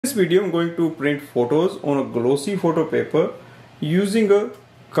In this video I'm going to print photos on a glossy photo paper using a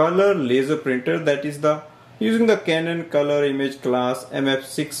color laser printer, that is using the Canon color Imageclass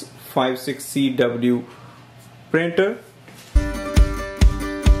MF656Cdw printer.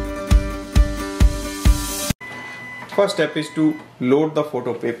 First step is to load the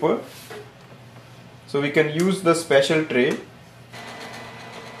photo paper. So we can use the special tray.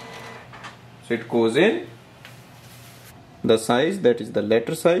 So it goes in. The size, that is the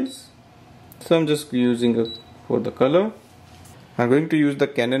letter size. So I'm just using it for the color. I'm going to use the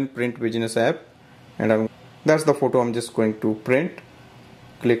Canon print business app, and that's the photo I'm just going to print.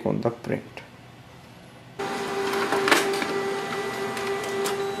 Click on the print.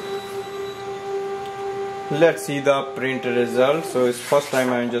 Let's see the print result. So it's first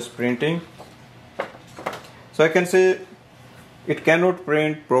time I'm just printing. So I can say it cannot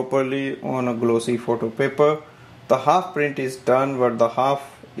print properly on a glossy photo paper. The half print is done, but the half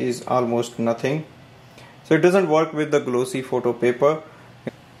is almost nothing. So it doesn't work with the glossy photo paper.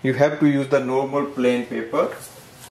 You have to use the normal plain paper.